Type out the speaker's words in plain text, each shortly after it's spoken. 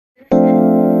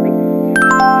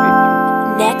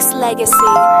Nexxlegacy.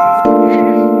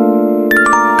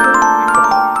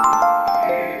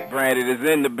 Brandon is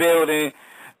in the building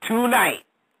tonight.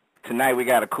 Tonight we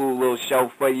got a cool little show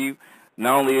for you.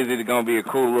 Not only is it gonna be a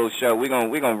cool little show, we're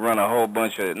gonna run a whole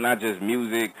bunch of not just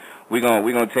music. We're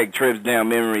gonna take trips down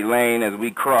memory lane as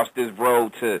we cross this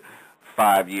road to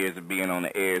 5 years of being on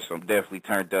the air. So I'm definitely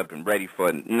turned up and ready for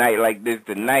a night like this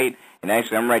tonight. And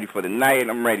actually, I'm ready for the night.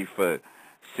 I'm ready for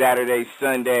Saturday,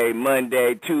 Sunday,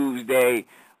 Monday, Tuesday,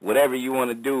 whatever you want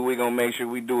to do. We're gonna make sure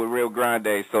we do a real grind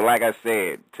day. So like I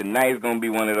said, tonight's gonna be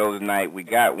one of those nights. We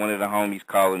got one of the homies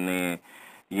calling in.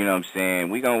 You know what I'm saying?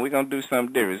 We're gonna do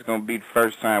something different. It's gonna be the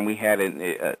first time we had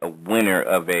a winner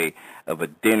of a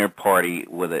dinner party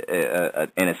with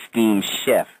an esteemed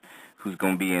chef who's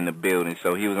gonna be in the building.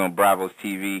 So he was on Bravo's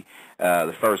TV,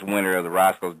 the first winner of the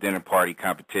Roscoe's dinner party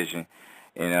competition,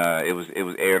 and it was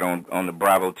aired on the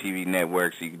Bravo TV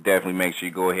network. So you can definitely make sure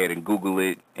you go ahead and Google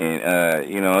it, and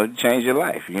it'll change your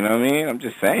life. You know what I mean? I'm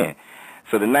just saying.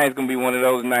 So tonight's going to be one of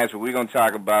those nights where we're going to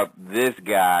talk about this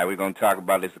guy. We're going to talk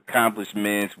about his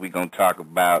accomplishments. We're going to talk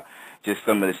about just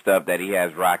some of the stuff that he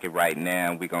has rocking right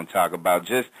now. We're going to talk about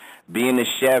just being a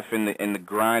chef and the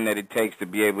grind that it takes to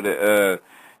be able to,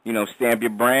 stamp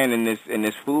your brand in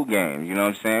this food game. You know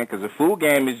what I'm saying? Because the food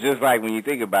game is just like, when you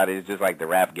think about it, it's just like the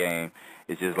rap game.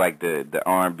 It's just like the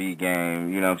R&B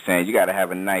game. You know what I'm saying? You got to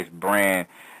have a nice brand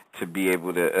to be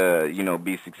able to,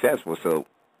 be successful. So,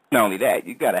 not only that,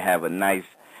 you got to have a nice,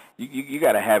 you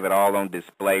got to have it all on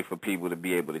display for people to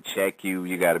be able to check you.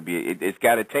 You got to it's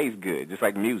got to taste good, just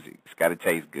like music. It's got to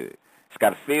taste good. It's got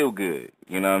to feel good.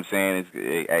 You know what I'm saying?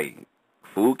 Hey,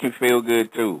 food can feel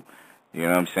good too. You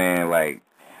know what I'm saying? Like,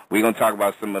 we're going to talk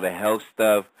about some of the health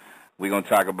stuff. We're going to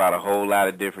talk about a whole lot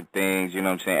of different things. You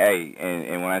know what I'm saying? Hey,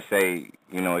 and when I say,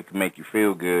 it can make you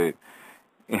feel good,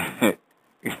 nah,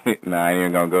 I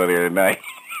ain't going to go there tonight.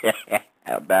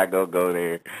 I'm not going to go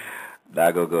there.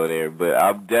 But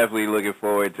I'm definitely looking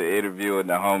forward to interviewing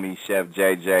the homie Chef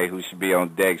J.J, who should be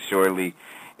on deck shortly.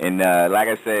 And like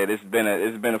I said, it's been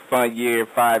a fun year,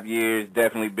 5 years.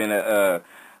 Definitely been a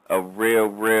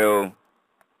real.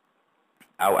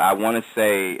 I want to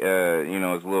say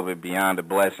it's a little bit beyond a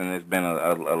blessing. It's been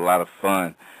a lot of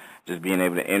fun, just being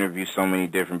able to interview so many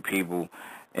different people.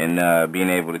 And being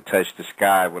able to touch the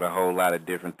sky with a whole lot of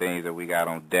different things that we got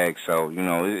on deck. So,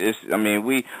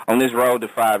 we on this road to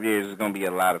 5 years, it's going to be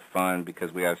a lot of fun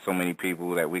because we have so many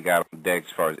people that we got on deck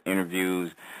as far as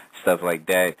interviews, stuff like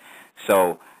that.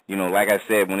 So, like I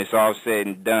said, when it's all said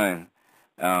and done,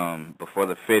 before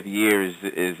the 5th year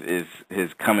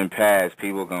is coming past,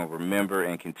 people are going to remember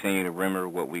and continue to remember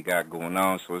what we got going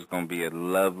on. So it's going to be a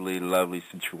lovely, lovely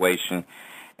situation.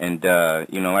 And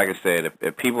like I said,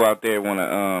 if people out there want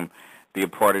to be a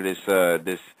part of this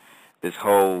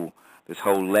whole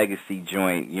legacy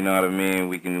joint, you know what I mean,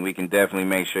 we can definitely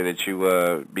make sure that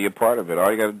you be a part of it.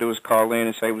 All you got to do is call in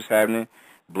and say what's happening,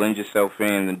 blend yourself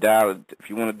in, and dial. If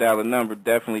you want to dial a number,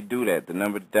 definitely do that. The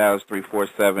number to dial is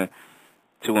 347-215-8653.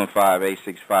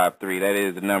 That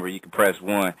is the number. You can press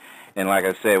 1. And like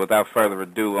I said, without further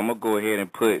ado, I'm going to go ahead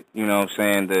and put,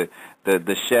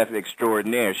 the chef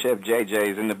extraordinaire, Chef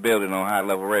J.J. is in the building on High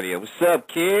Level Radio. What's up,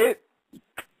 kid?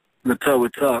 What's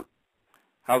up?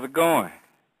 How's it going?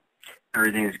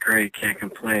 Everything's great. Can't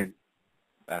complain.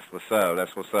 That's what's up.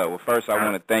 Well, first, I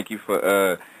want to thank you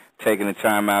for taking the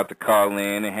time out to call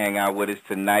in and hang out with us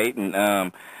tonight.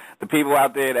 And the people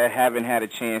out there that haven't had a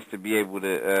chance to be able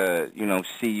to,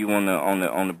 see you on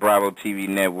the Bravo TV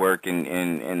network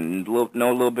and know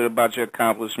a little bit about your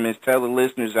accomplishments. Tell the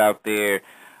listeners out there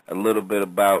a little bit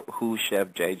about who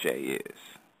Chef J.J. is.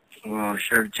 Well,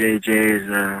 Chef J.J. is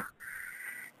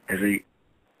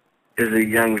a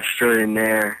young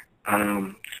extraordinaire.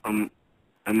 I'm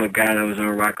a guy that was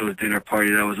on Rocco's dinner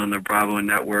party that was on the Bravo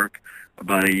network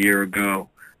about a year ago.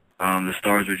 The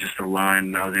stars were just aligned,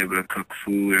 and I was able to cook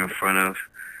food in front of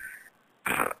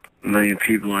a million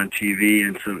people on TV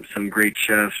and some great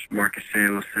chefs, Marcus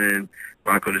Samuelson,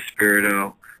 Rocco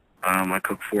DeSpirito. I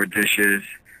cooked 4 dishes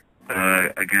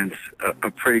against a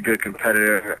pretty good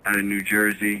competitor out of New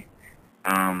Jersey,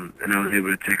 and I was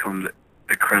able to take home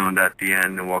the crown at the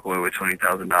end and walk away with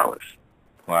 $20,000.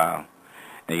 Wow.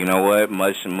 And you know what?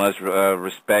 Much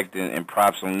respect and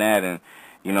props on that. And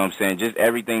you know what I'm saying? Just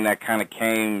everything that kind of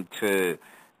came to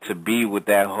be with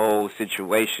that whole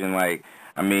situation. Like,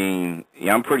 I mean,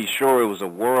 yeah, I'm pretty sure it was a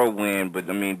whirlwind, but,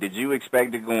 I mean, did you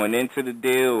expect it going into the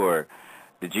deal, or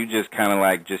did you just kind of,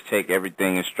 like, just take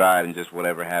everything in stride and just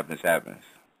whatever happens, happens?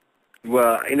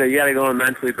 Well, you got to go in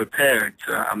mentally prepared.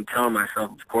 So I'm telling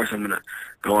myself, of course, I'm going to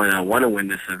go in. I want to win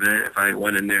this event. If I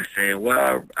went in there saying,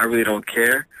 well, I really don't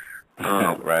care,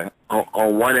 right.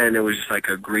 on one end, it was just like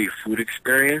a great food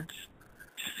experience,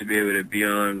 just to be able to be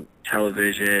on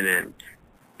television and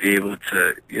be able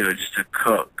to, just to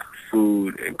cook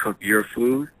food and cook your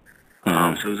food. So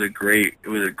it was a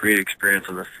great experience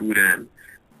on the food end.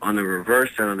 On the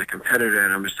reverse end, on the competitor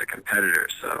end, I'm just a competitor.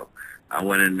 So I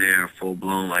went in there full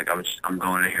blown, like I'm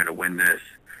going in here to win this.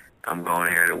 I'm going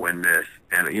in here to win this,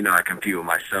 and I compete with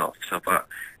myself. So if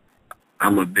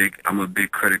I'm a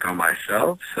big critic on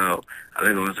myself. So I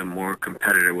think I was a more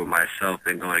competitor with myself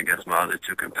than going against my other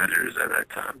two competitors at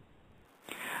that time.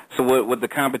 So with the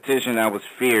competition, I was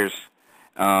fierce.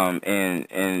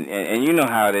 And you know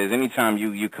how it is. Anytime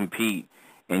you compete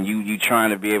and you trying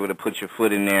to be able to put your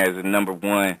foot in there as a number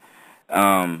one,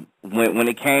 when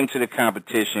it came to the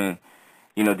competition,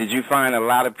 did you find a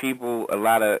lot of people, a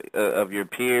lot of your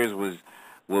peers was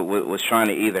trying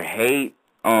to either hate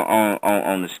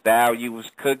on the style you was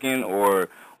cooking, or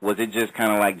was it just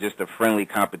kind of like just a friendly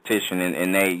competition,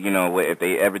 and they, if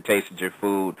they ever tasted your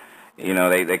food,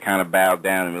 they kind of bowed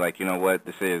down and be like, you know what,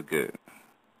 this is good?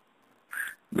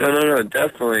 No,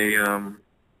 definitely.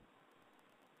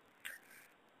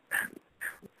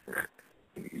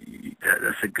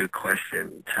 That's a good question.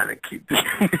 I'm trying to keep it.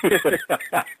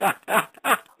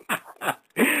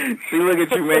 See, look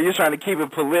at you, man. You're trying to keep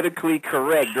it politically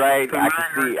correct, right? I can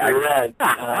see. Correct.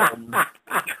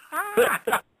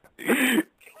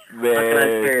 Man. How can I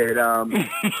say it?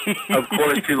 Of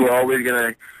course, people are always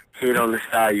going to hate on the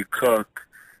style you cook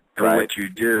and what you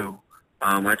do.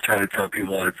 I try to tell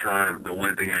people all the time, the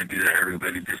one thing I do that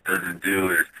everybody just doesn't do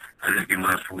is I just give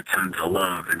my food tons of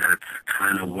love, and that's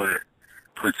kind of what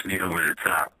puts me over the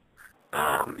top.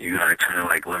 You gotta kind of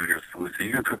like love your food. So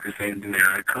you can cook the same thing that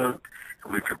I cook,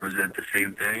 and we can present the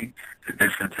same thing. The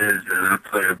difference is that I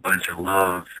put a bunch of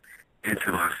love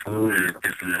into my food, and it's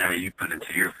different than how you put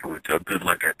into your food. So good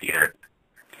luck at the end.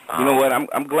 You know what?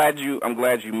 I'm glad you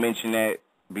mentioned that,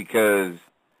 because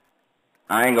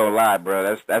I ain't gonna lie,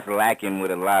 bro. That's lacking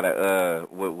with a lot of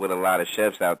with a lot of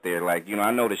chefs out there. Like,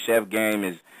 I know the chef game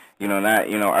is, not,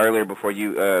 earlier before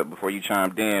you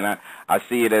chimed in, I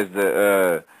see it as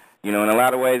the in a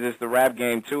lot of ways it's the rap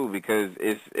game too, because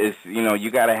it's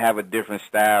you got to have a different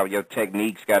style. Your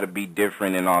technique's got to be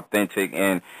different and authentic,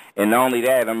 and not only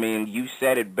that, I mean, you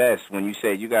said it best when you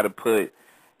said you got to put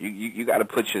you got to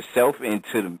put yourself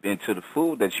into the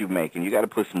food that you make, and you got to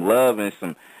put some love and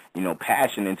some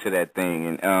passion into that thing.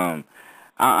 And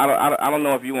I don't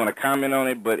know if you want to comment on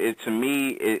it, but to me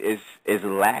it's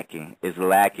lacking. It's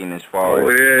lacking as far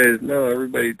as. It is. No,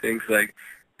 everybody thinks like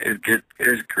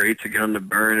it's great to get on the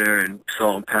burner and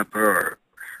salt and pepper or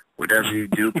whatever you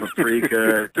do,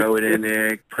 paprika, throw it in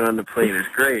there, put on the plate. It's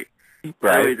great.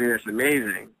 Right. Everything is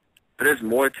amazing. But there's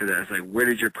more to that. It's like, where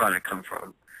did your product come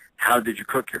from? How did you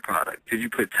cook your product? Did you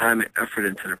put time and effort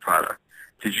into the product?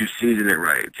 Did you season it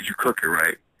right? Did you cook it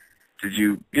right? Did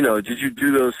you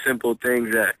do those simple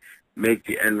things that make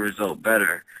the end result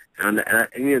better? And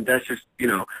that's just,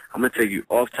 I'm going to take you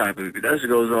off topic, but that just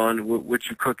goes on with what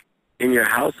you cook in your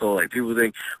household. Like, people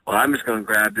think, well, I'm just going to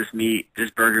grab this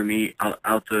burger meat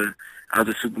out the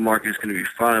supermarket. It's going to be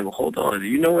fine. Well, hold on. Do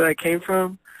you know where that came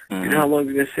from? Mm-hmm. Do you know how long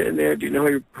it's been sitting there? Do you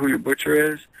know who your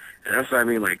butcher is? And that's what I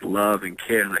mean, like, love and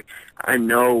care. Like, I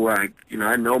know I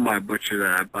know my butcher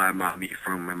that I buy my meat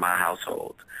from in my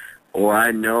household. Or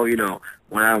I know,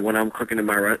 when I'm cooking in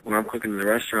the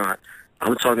restaurant,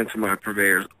 I'm talking to my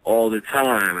purveyors all the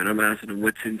time, and I'm asking them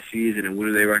what's in season and what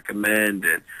do they recommend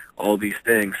and all these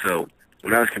things. So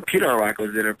when I was competing on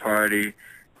Rocco's Dinner Party,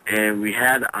 and we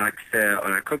had oxtail,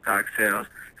 and I cooked oxtails,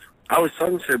 I was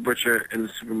talking to the butcher in the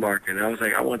supermarket, and I was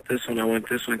like, I want this one.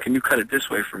 Can you cut it this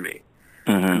way for me?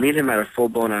 Mm-hmm. Me and him had a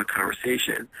full-blown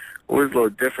conversation. It was a little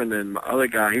different than my other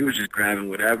guy. He was just grabbing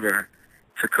whatever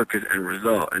to cook his end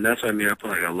result. And that's what I mean. I put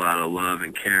like a lot of love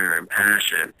and care and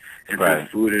passion into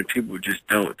food, and people just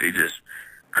don't. They just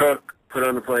cook, put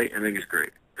on the plate, and think it's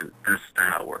great. And that's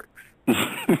how it works.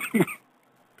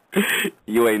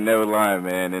 You ain't never lying,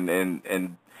 man.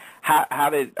 And how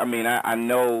did, I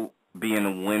know, being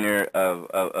a winner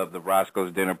of the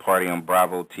Roscoe's Dinner Party on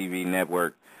Bravo TV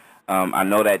network, I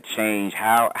know that changed.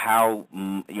 How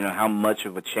much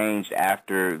of a change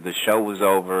after the show was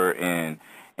over and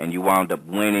you wound up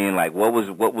winning? Like, what was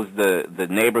the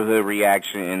neighborhood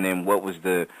reaction, and then what was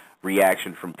the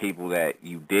reaction from people that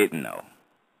you didn't know?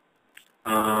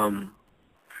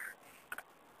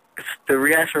 The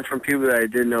reaction from people that I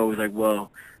didn't know was like, well,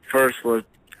 first was,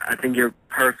 I think you're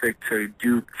perfect to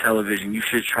do television. You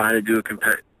should try to do a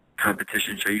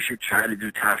competition show. You should try to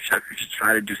do Top Chef. You should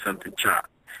try to do something chopped.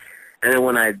 And then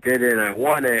when I did it and I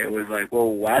won it, it was like,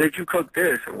 well, why did you cook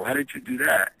this? And why did you do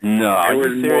that? No, it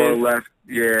was more or less,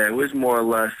 it was more or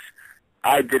less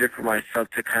I did it for myself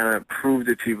to kind of prove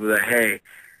to people that, hey,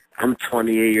 I'm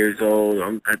 28 years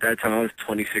old. At that time, I was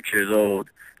 26 years old,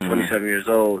 27 years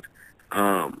old.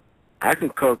 I can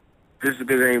cook just as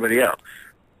good as anybody else.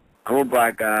 I'm a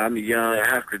black guy. I'm young. I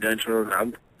have credentials.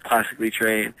 I'm classically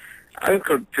trained. I can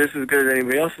cook just as good as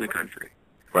anybody else in the country.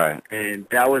 Right. And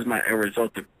that was my end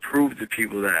result, to prove to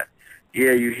people that,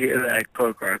 yeah, you hear that I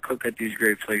cook, or I cook at these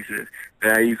great places,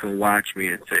 now you can watch me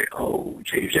and say, oh,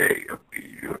 JJ,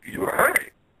 you're all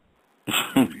right.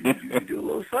 you do a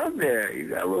little something there. You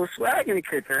got a little swag in the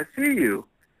kitchen. I see you.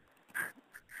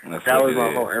 That was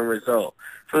my whole end result.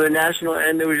 For the national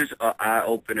end, it was just an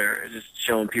eye-opener. It was just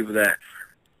showing people that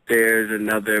there's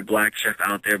another black chef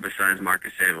out there besides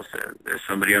Marcus Samuelson. There's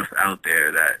somebody else out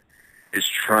there that is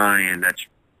trying, that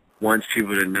wants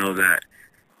people to know that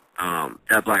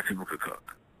that black people could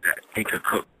cook, that they could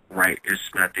cook right. It's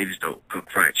not, they just don't cook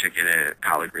fried chicken and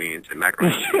collard greens and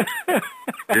macaroni and cheese.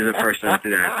 There's a person out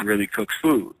there that really cooks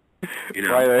food. You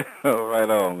know? Right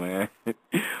on, man.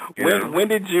 When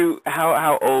did you?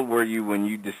 How old were you when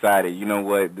you decided? You know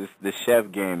what? The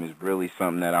chef game is really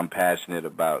something that I'm passionate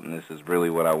about, and this is really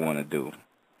what I want to do.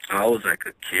 I was like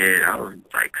a kid. I was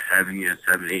like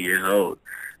 7, 8 years old.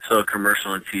 Saw a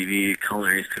commercial on TV,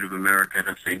 Culinary Institute of America in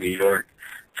upstate New York.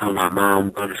 Told my mom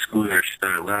going to school there. She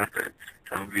started laughing.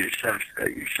 So I'm gonna be a chef. She said,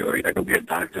 "You sure you're not gonna be a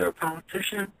doctor or a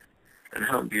politician?" And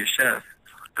help be a chef.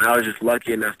 And I was just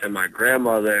lucky enough that my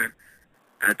grandmother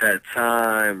at that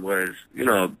time was, you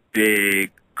know, a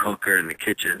big cooker in the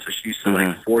kitchen. So she used to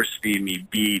like force feed me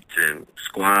beets and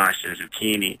squash and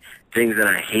zucchini, things that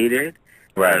I hated,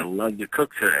 right. that I love to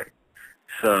cook today.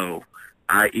 So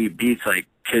I eat beets like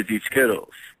kids eat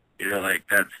Skittles. You know, like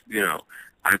that's, you know,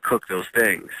 I cook those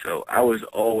things. So I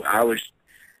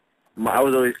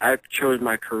chose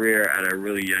my career at a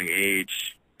really young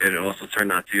age. And it also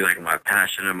turned out to be like my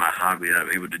passion and my hobby that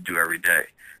I'm able to do every day.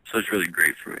 So it's really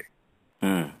great for me.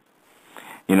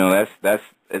 You know,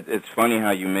 it's funny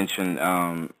how you mentioned,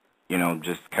 you know,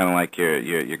 just kind of like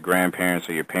your grandparents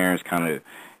or your parents kind of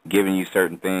giving you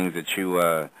certain things that you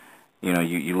know,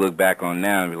 you look back on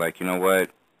now and be like, you know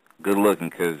what, good looking,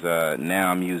 because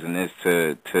now I'm using this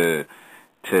to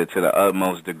the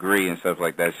utmost degree and stuff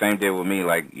like that. Same deal with me.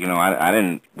 Like, you know, I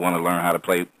didn't want to learn how to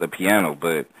play the piano,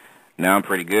 but now I'm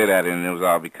pretty good at it, and it was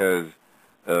all because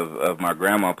of my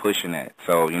grandma pushing that.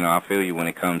 So, you know, I feel you when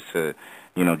it comes to,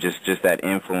 you know, just that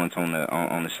influence on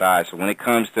the side. So when it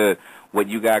comes to what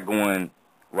you got going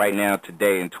right now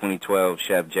today in 2012,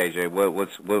 Chef J.J.,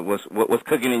 what's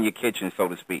cooking in your kitchen, so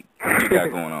to speak? What you got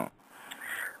going on?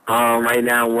 Right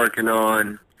now I'm working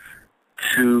on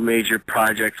 2 major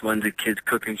projects. One's a kids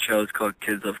cooking show. It's called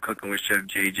Kids Love Cooking with Chef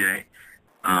J.J.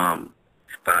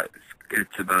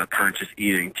 It's about conscious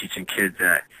eating, teaching kids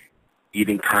that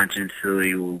eating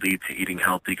consciously will lead to eating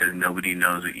healthy, because nobody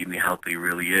knows what eating healthy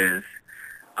really is.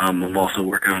 I'm also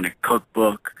working on a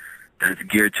cookbook that's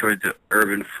geared towards the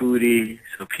urban foodie,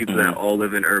 so people that all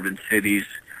live in urban cities,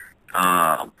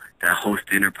 that host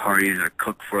dinner parties or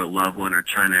cook for a loved one or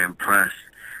trying to impress.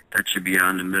 That should be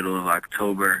out in the middle of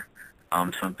October.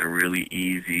 Something really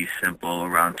easy, simple,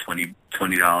 around $20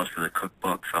 for the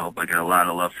cookbook, so I hope I get a lot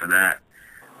of love for that.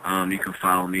 You can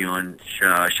follow me on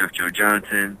Chef Joe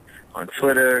Johnson on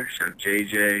Twitter, Chef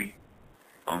J.J.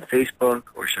 on Facebook,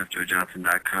 or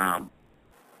ChefJoeJohnson.com.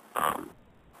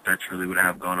 That's really what I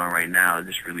have going on right now.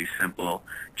 Just really simple,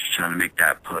 just trying to make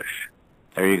that push.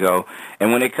 There you go.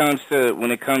 And when it comes to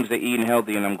eating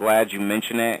healthy, and I'm glad you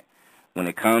mentioned that, when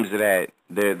it comes to that,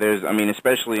 there's, I mean,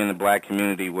 especially in the black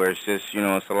community where it's just, you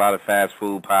know, it's a lot of fast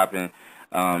food popping.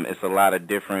 It's a lot of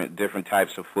different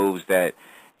types of foods that,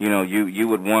 you know, you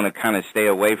would want to kind of stay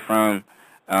away from,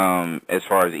 as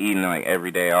far as eating like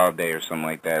every day, all day, or something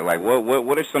like that. Like,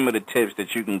 what are some of the tips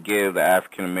that you can give the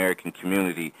African American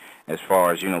community as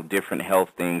far as, you know, different health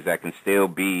things that can still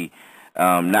be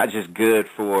not just good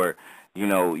for, you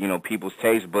know, people's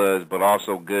taste buds, but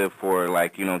also good for,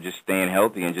 like, you know, just staying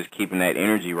healthy and just keeping that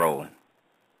energy rolling?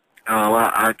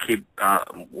 I keep,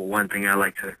 one thing I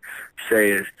like to say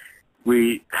is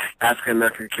we, African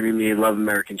American community, love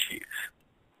American cheese.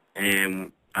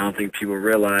 And I don't think people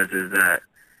realize is that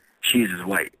cheese is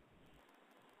white.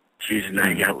 Cheese is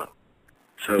not yellow.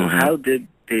 So how did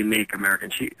they make American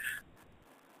cheese?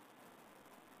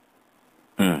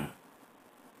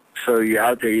 So you're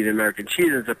out there eating American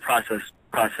cheese. It's a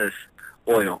processed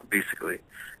oil, basically,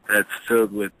 that's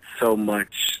filled with so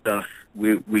much stuff.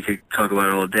 We could talk about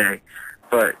it all day.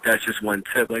 But that's just one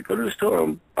tip. Like, go to the store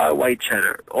and buy white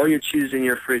cheddar. All your cheese in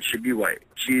your fridge should be white.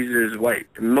 Cheese is white.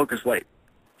 Milk is white.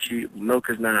 Milk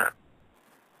is not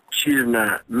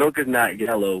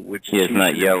yellow, which cheese it's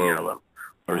not yellow.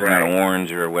 Or it's not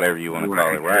orange or whatever you want to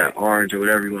call it, right? Yeah, orange or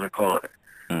whatever you want to call it.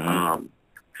 Mm-hmm.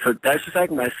 So that's just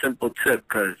like my simple tip,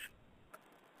 because,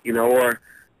 or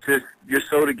just your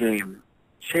soda game.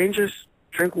 Just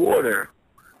drink water.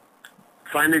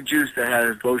 Find a juice that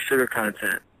has low sugar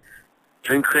content.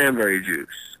 Drink cranberry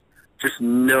juice. Just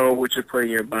know what you're putting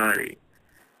in your body.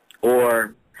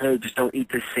 Or, hey, just don't eat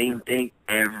the same thing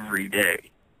every day.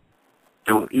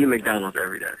 Don't eat McDonald's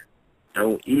every day.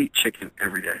 Don't eat chicken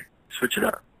every day. Switch it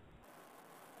up.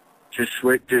 Just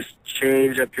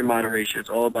change up your moderation. It's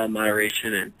all about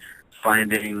moderation and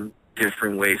finding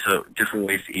different ways to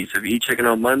eat. So if you eat chicken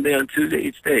on Monday, on Tuesday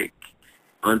eat steak.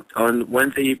 On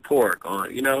Wednesday eat pork.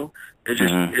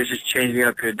 It's just changing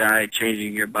up your diet,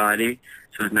 changing your body,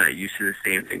 so it's not used to the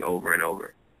same thing over and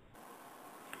over.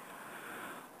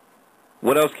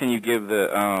 What else can you give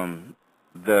the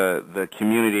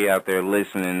community out there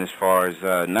listening, as far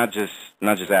as not just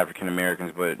African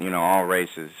Americans, but all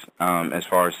races, as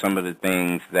far as some of the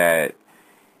things that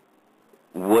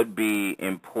would be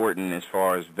important as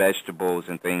far as vegetables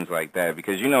and things like that?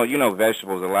 Because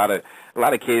vegetables, a lot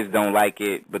of kids don't like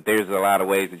it, but there's a lot of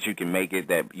ways that you can make it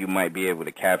that you might be able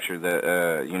to capture the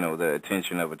the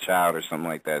attention of a child or something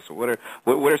like that. So what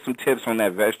are some tips on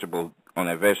that vegetable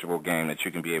game that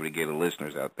you can be able to give the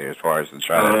listeners out there, as far as to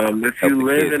try to help the kids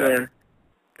out?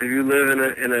 If you live in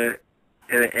an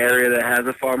area that has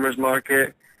a farmer's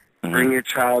market, bring your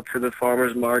child to the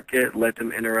farmer's market. Let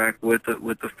them interact with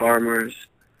the farmers.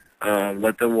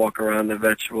 Let them walk around the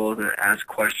vegetables and ask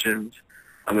questions.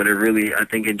 I'm going to really, I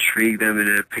think, intrigue them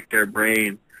and pick their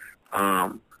brain.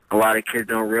 A lot of kids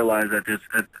don't realize that there's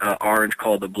an orange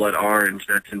called the blood orange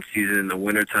that's in season in the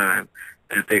wintertime.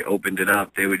 And if they opened it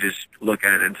up, they would just look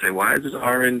at it and say, why does this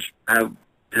orange have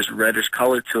this reddish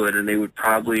color to it? And they would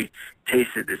probably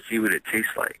taste it to see what it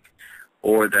tastes like.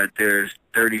 Or that there's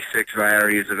 36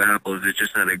 varieties of apples. It's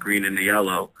just not a green and a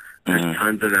yellow. There's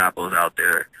tons of apples out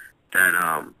there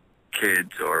that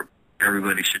kids or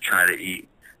everybody should try to eat.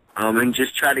 And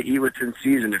just try to eat what's in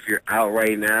season. If you're out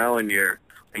right now and you're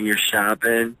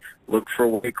shopping, look for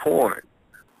white corn.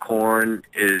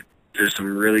 There's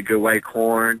some really good white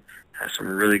corn. Has some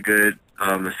really good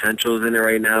essentials in it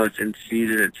right now. It's in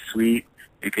season. It's sweet.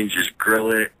 You can just grill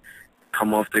it.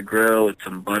 Come off the grill with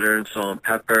some butter and salt and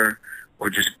pepper. Or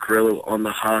just grill it on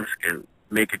the husk and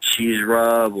make a cheese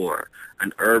rub or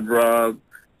an herb rub.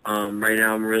 Right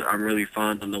now, I'm really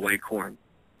fond on the white corn.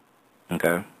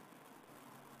 Okay.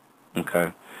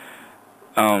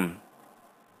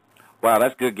 Wow,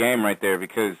 that's good game right there,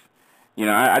 because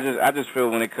I just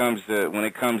feel when it comes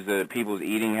to people's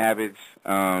eating habits,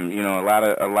 a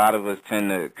lot of us tend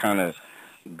to kind of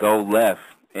go left,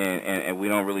 and we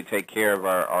don't really take care of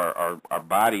our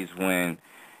bodies when.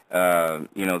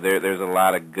 There's a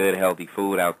lot of good, healthy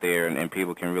food out there, and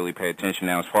people can really pay attention.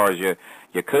 Now, as far as your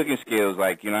cooking skills,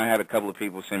 I had a couple of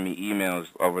people send me emails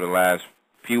over the last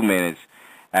few minutes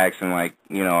asking,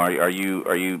 are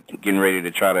you getting ready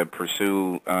to try to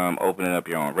pursue opening up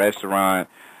your own restaurant?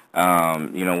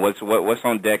 What's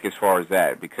on deck as far as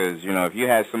that? Because if you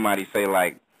had somebody say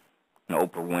like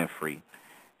Oprah Winfrey,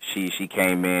 she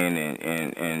came in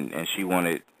and she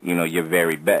wanted your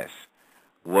very best.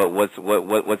 What's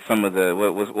some of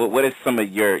what is some of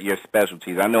your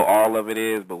specialties? I know all of it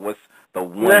is, but what's the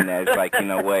one that's like,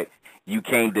 what, you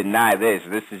can't deny this.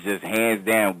 This is just hands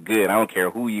down good. I don't care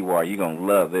who you are, you're gonna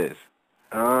love this.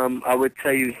 I would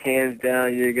tell you hands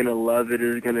down, you're gonna love it.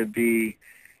 Is gonna be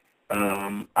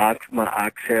my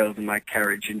oxtails and my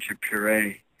carrot ginger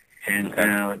puree, hands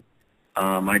down.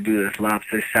 I do this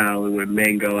lobster salad with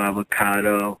mango,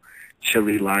 avocado,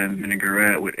 chili, lime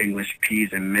vinaigrette with English peas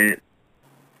and mint.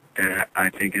 That I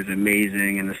think is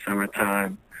amazing in the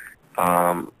summertime.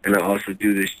 And I also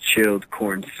do this chilled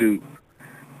corn soup,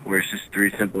 where it's just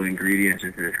 3 simple ingredients.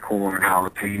 It's this corn,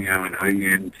 jalapeno, and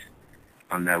onions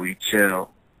that we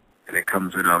chill. And it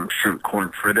comes with shrimp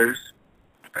corn fritters.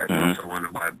 That's also one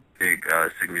of my big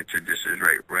signature dishes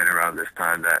right around this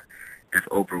time, that if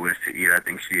Oprah was to eat, I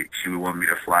think she would want me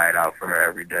to fly it out for her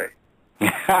every day.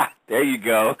 There you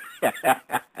go.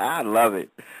 I love it.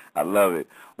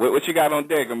 What you got on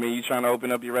deck? I mean, you trying to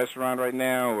open up your restaurant right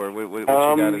now, or what you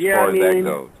got as far as that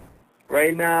goes?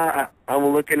 Right now, I'm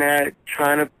looking at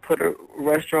trying to put a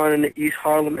restaurant in the East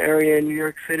Harlem area in New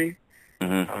York City.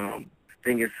 I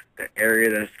think it's the area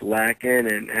that's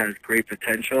lacking and has great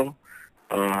potential.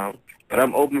 But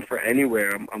I'm open for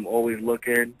anywhere. I'm always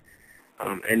looking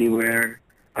anywhere.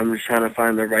 I'm just trying to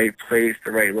find the right place,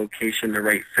 the right location, the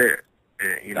right fit,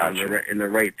 and the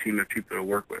right team of people to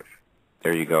work with.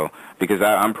 There you go. Because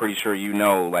I'm pretty sure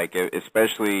like,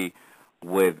 especially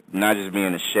with not just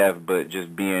being a chef, but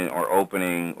just being or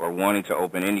opening or wanting to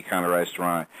open any kind of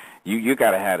restaurant, you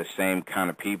got to have the same kind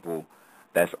of people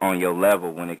that's on your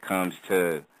level when it comes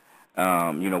to,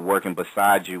 working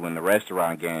beside you in the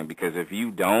restaurant game. Because if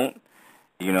you don't,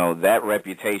 that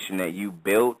reputation that you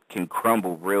built can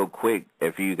crumble real quick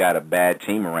if you got a bad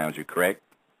team around you, correct?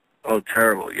 Oh,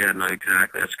 terrible. Yeah, no,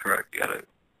 exactly. That's correct. You got to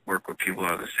work with people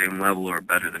on the same level or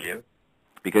better than you.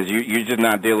 Because you're just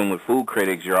not dealing with food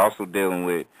critics. You're also dealing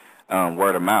with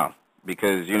word of mouth.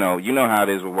 Because, you know how it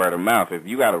is with word of mouth. If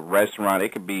you got a restaurant,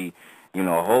 it could be,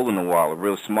 a hole in the wall, a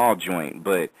real small joint.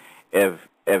 But if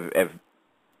the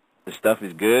stuff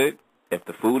is good, if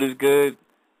the food is good,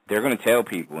 they're going to tell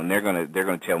people, and they're going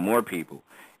to tell more people,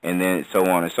 and then so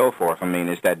on and so forth. I mean,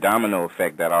 it's that domino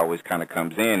effect that always kind of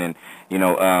comes in. And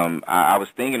I was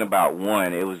thinking about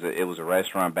one. It was a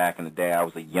restaurant back in the day. I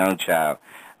was a young child.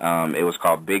 It was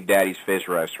called Big Daddy's Fish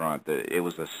Restaurant. It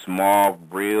was a small,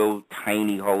 real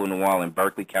tiny hole in the wall in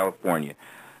Berkeley, California.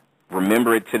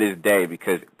 Remember it to this day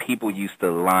because people used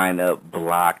to line up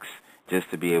blocks just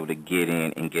to be able to get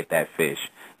in and get that fish.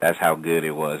 That's how good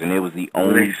it was, and it was the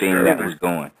only thing that was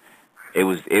going. It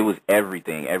was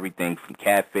everything from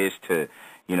catfish to,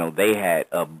 they had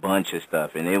a bunch of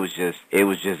stuff, and it was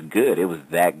just good. It was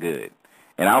that good.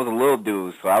 And I was a little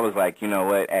dude, so I was like, you know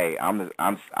what? Hey,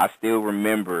 I still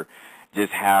remember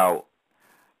just how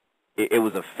it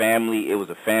was a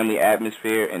family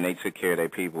atmosphere, and they took care of their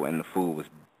people, and the food was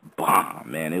bomb,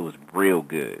 man. It was real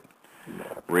good.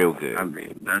 Real good. I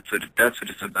mean, that's what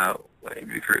it's about. Like,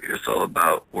 it's all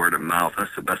about word of mouth. That's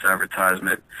the best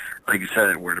advertisement. Like you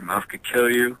said, word of mouth could kill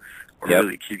you or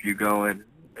really keep you going.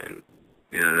 And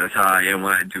that's how I am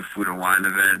when I do food and wine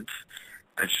events.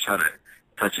 I just try to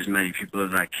touch as many people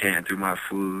as I can through my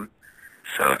food,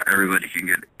 so everybody can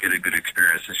get a good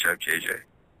experience with Chef J.J.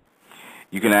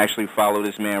 You can actually follow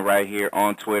this man right here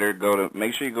on Twitter.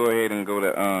 Make sure you go ahead and go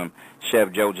to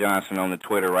Chef Joe Johnson on the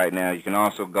Twitter right now. You can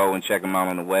also go and check him out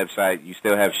on the website. You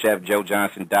still have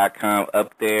ChefJoeJohnson.com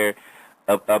up there,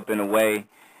 up and away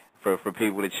for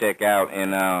people to check out.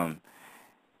 And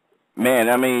man,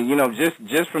 I mean,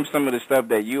 just from some of the stuff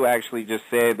that you actually just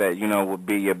said that would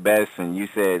be your best, and you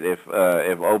said if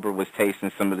Oprah was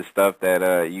tasting some of the stuff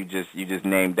that you just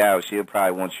named out, she'll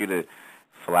probably want you to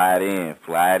fly it in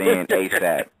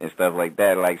ASAP and stuff like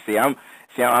that. Like,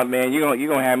 man, you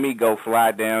gonna have me go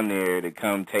fly down there to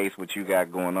come taste what you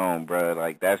got going on, bro.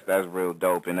 Like, that's real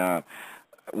dope. And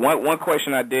one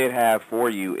question I did have for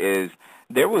you is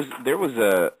there was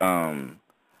a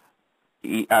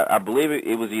I believe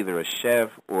it was either a chef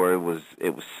or it was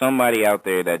somebody out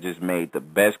there that just made the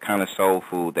best kind of soul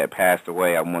food that passed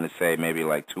away. I want to say maybe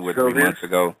like 2 or 3 months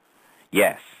ago.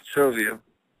 Yes. Sylvia.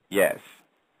 Yes.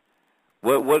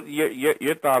 What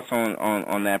your thoughts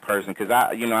on that person? Because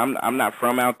I'm not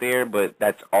from out there, but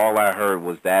that's all I heard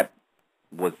was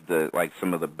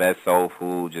some of the best soul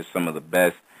food, just some of the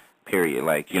best. Period.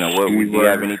 Like, do you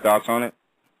have any thoughts on it?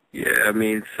 Yeah, I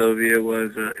mean, Sylvia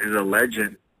is a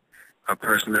legend, a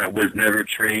person that was never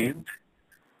trained.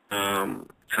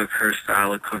 Took her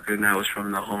style of cooking that was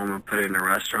from the home and put it in a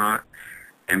restaurant,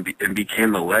 and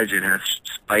became a legend. Has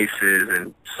spices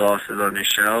and sauces on the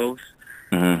shelves.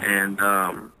 Mm-hmm. And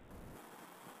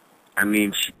I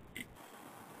mean,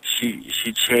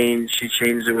 she changed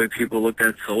the way people looked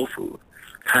at soul food,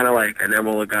 kind of like an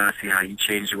Nexxlegacy, how you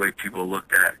changed the way people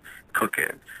looked at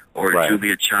cooking, or right.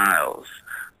 Julia Childs,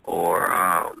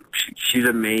 or she's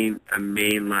a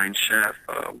mainline chef.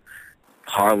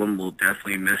 Harlem will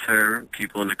definitely miss her.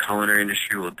 People in the culinary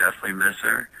industry will definitely miss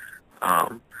her.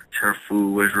 Her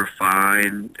food was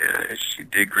refined. She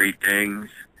did great things.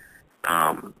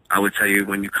 I would tell you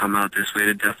when you come out this way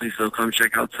to definitely still come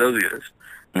check out Sylvia's.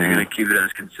 They're going to keep it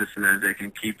as consistent as they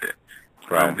can keep it.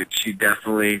 Right. But she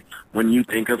definitely, when you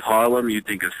think of Harlem, you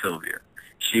think of Sylvia.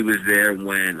 She was there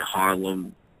when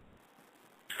Harlem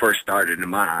first started in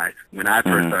my eyes. When I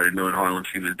first started knowing Harlem,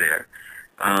 she was there.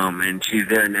 And she's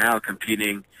there now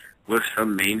competing with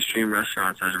some mainstream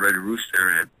restaurants as Red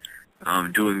Rooster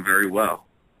and doing very well.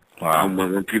 Wow.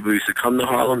 When people used to come to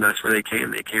Harlem, that's where they came.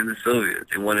 They came to Sylvia.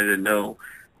 They wanted to know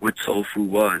what soul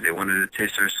food was. They wanted to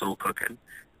taste her soul cooking.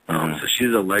 So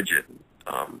she's a legend.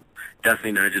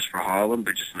 Definitely not just for Harlem,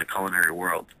 but just in the culinary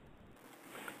world.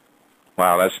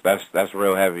 Wow, that's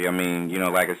real heavy. I mean,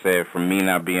 like I said, for me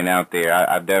not being out there,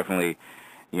 I definitely,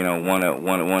 want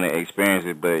to experience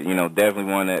it. But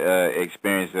definitely want to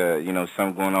experience,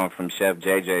 something going on from Chef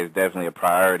J.J. is definitely a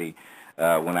priority.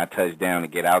 When I touch down to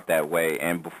get out that way.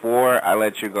 And before I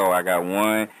let you go, I got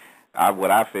one,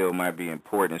 what I feel might be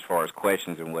important as far as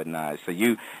questions and whatnot. So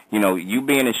you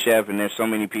being a chef, and there's so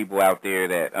many people out there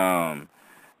that,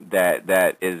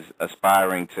 that is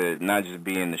aspiring to not just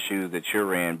be in the shoes that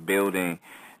you're in, building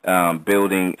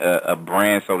a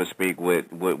brand, so to speak,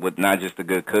 with not just the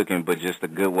good cooking, but just a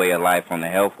good way of life on the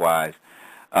health wise.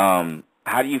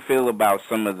 How do you feel about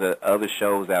some of the other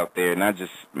shows out there, not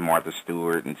just Martha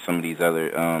Stewart and some of these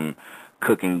other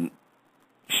cooking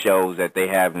shows that they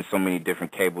have in so many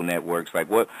different cable networks? Like,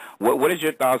 what is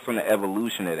your thoughts on the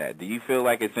evolution of that? Do you feel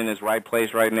like it's in its right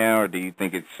place right now, or do you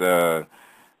think it's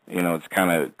it's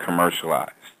kind of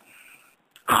commercialized?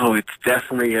 Oh, it's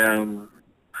definitely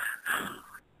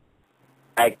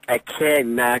I can't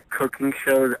knock cooking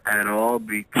shows at all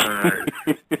because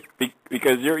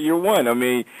because you're one. I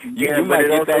mean, you might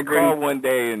get that call one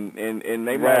day and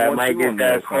they might want you on there. I might get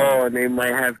that call and they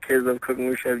might have kids of Cooking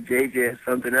with Chef J.J. or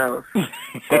something else.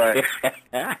 But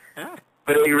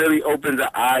it really opens the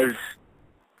eyes.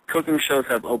 Cooking shows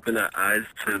have opened the eyes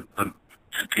to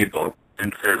people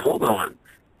and said, hold on,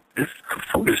 this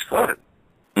food is fun.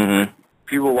 Mm-hmm.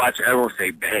 People watch everyone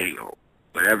say bang or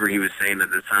whatever he was saying at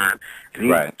the time. And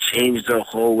he changed the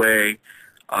whole way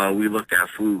we looked at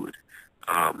food.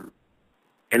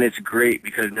 And it's great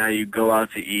because now you go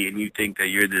out to eat and you think that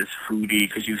you're this foodie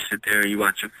because you sit there and you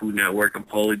watch a Food Network and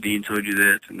Paula Dean told you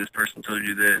this and this person told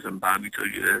you this and Bobby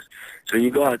told you this. So when you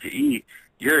go out to eat,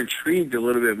 you're intrigued a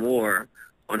little bit more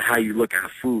on how you look at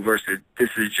food versus this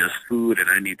is just food and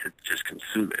I need to just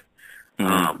consume it.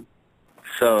 Mm-hmm.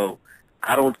 So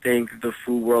I don't think the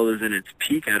food world is in its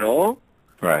peak at all.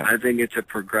 Right. I think it's a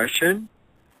progression.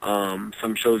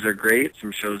 Some shows are great,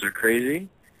 some shows are crazy.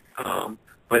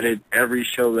 But every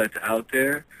show that's out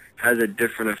there has a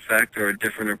different effect or a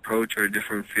different approach or a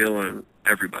different feel on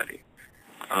everybody.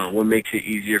 What makes it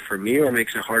easier for me or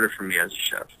makes it harder for me as a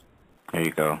chef? There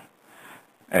you go.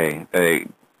 Hey,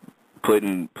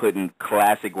 putting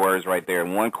classic words right there.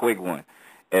 One quick one.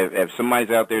 If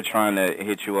somebody's out there trying to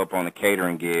hit you up on a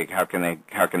catering gig, how can they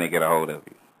get a hold of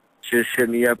you? Just hit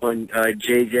me up on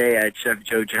JJ at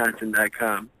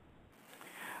chefjoejohnson.com.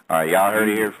 All right, y'all heard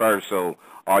it here first. So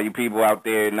all you people out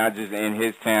there, not just in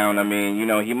his town, I mean,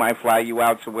 he might fly you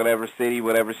out to whatever city,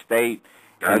 whatever state.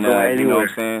 And, you know what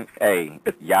I'm saying? Hey,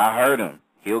 y'all heard him.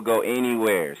 He'll go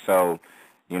anywhere. So,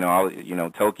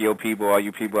 Tokyo people, all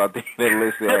you people out there that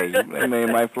listen, hey, that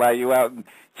man might fly you out and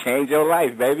change your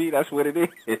life, baby. That's what it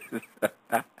is.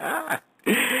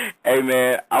 Hey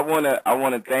man, I wanna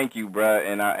thank you, bruh,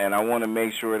 and I wanna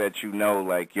make sure that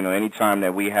anytime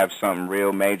that we have something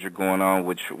real major going on,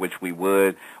 which we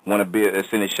would want to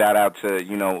send a shout out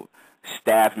to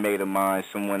staff mate of mine,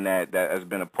 someone that has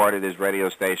been a part of this radio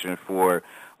station for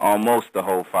almost the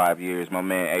whole 5 years. My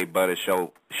man A Butter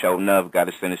show enough. Got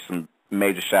to send us some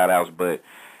major shout outs, but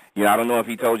I don't know if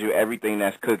he told you everything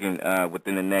that's cooking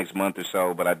within the next month or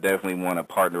so, but I definitely want to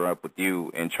partner up with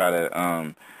you and try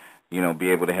to be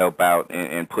able to help out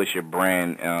and push your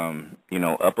brand,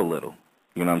 up a little.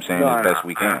 You know what I'm saying? As best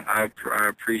we can. I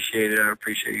appreciate it. I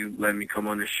appreciate you letting me come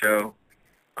on the show.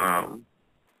 A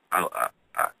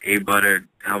Butter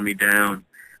held me down.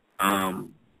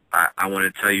 I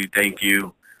want to tell you thank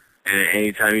you. And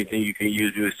anytime you think you can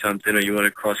use me with something or you want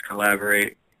to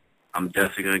cross-collaborate, I'm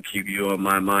definitely going to keep you on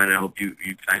my mind. I hope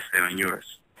I stay on yours.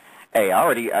 Hey,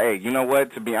 you know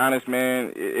what? To be honest,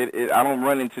 man, I don't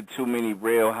run into too many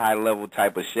real high-level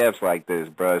type of chefs like this,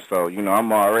 bruh. So,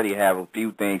 I'm already have a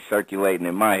few things circulating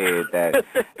in my head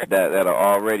that'll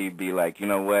already be like, you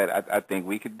know what? I think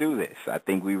we could do this. I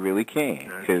think we really can,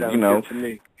 because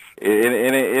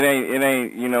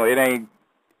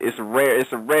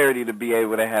it's a rarity to be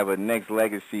able to have a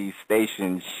Nexxlegacy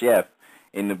station chef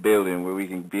in the building where we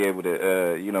can be able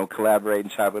to, collaborate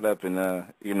and chop it up and,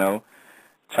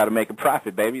 try to make a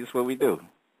profit, baby. That's what we do.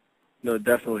 No,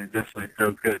 definitely.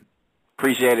 Sounds good.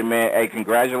 Appreciate it, man. Hey,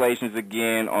 congratulations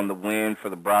again on the win for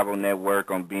the Bravo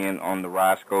Network, on being on the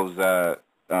Roscoe's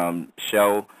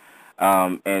show.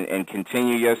 And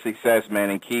continue your success, man,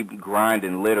 and keep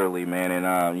grinding, literally, man. And,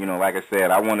 like I said,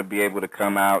 I want to be able to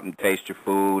come out and taste your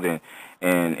food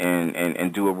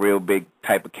and do a real big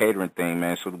type of catering thing,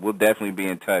 man. So we'll definitely be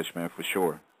in touch, man, for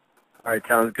sure. All right,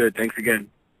 sounds good. Thanks again.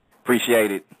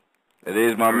 Appreciate it. It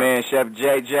is my man, Chef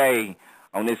J.J.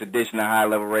 on this edition of High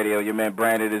Level Radio. Your man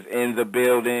Brandon is in the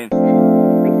building.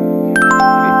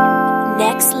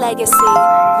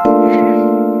 Nexxlegacy.